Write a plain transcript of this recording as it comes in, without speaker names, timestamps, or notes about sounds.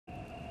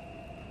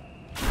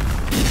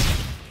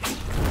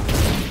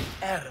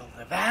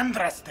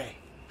Vandraste!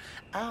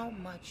 How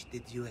much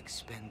did you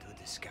expend to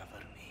discover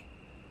me?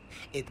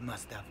 It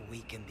must have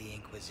weakened the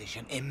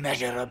Inquisition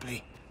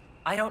immeasurably.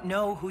 I don't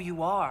know who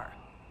you are.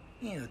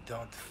 You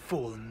don't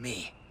fool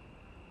me.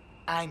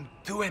 I'm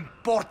too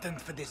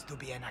important for this to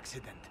be an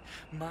accident.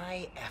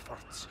 My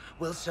efforts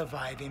will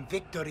survive in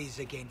victories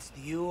against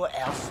you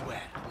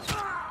elsewhere.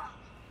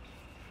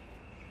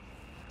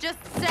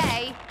 Just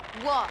say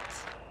what?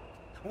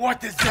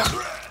 What is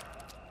that?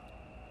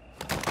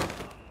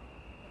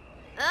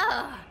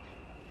 Ugh.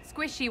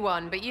 Squishy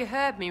one, but you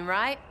heard me,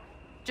 right?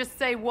 Just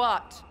say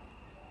what?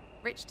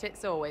 Rich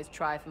tits always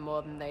try for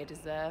more than they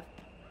deserve.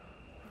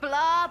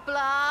 Blah,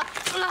 blah,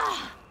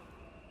 blah.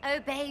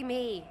 Obey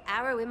me.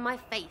 Arrow in my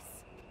face.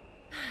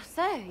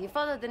 So, you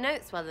followed the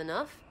notes well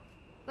enough.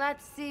 Glad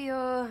to see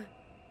you're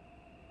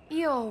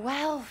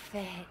well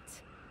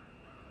fit.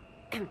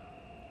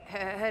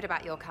 Heard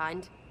about your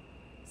kind.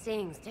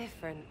 Seeing's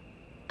different.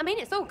 I mean,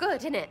 it's all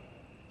good, isn't it?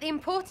 The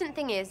important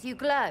thing is you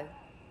glow.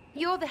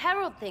 You're the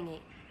herald thingy.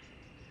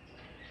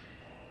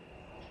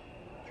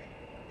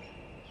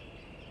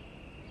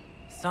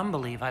 Some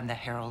believe I'm the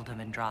Herald of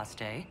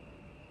Andraste.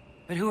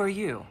 But who are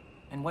you?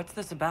 And what's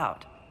this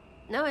about?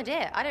 No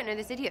idea. I don't know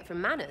this idiot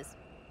from Manners.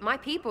 My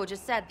people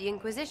just said the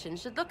Inquisition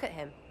should look at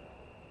him.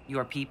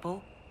 Your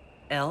people?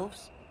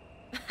 Elves?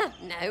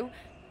 No.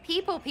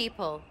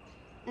 People.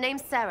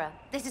 Name's Sera.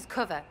 This is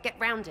cover. Get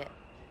round it.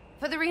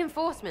 For the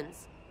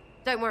reinforcements.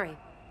 Don't worry.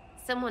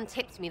 Someone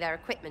tipped me their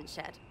equipment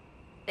shed.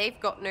 They've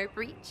got no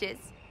breaches.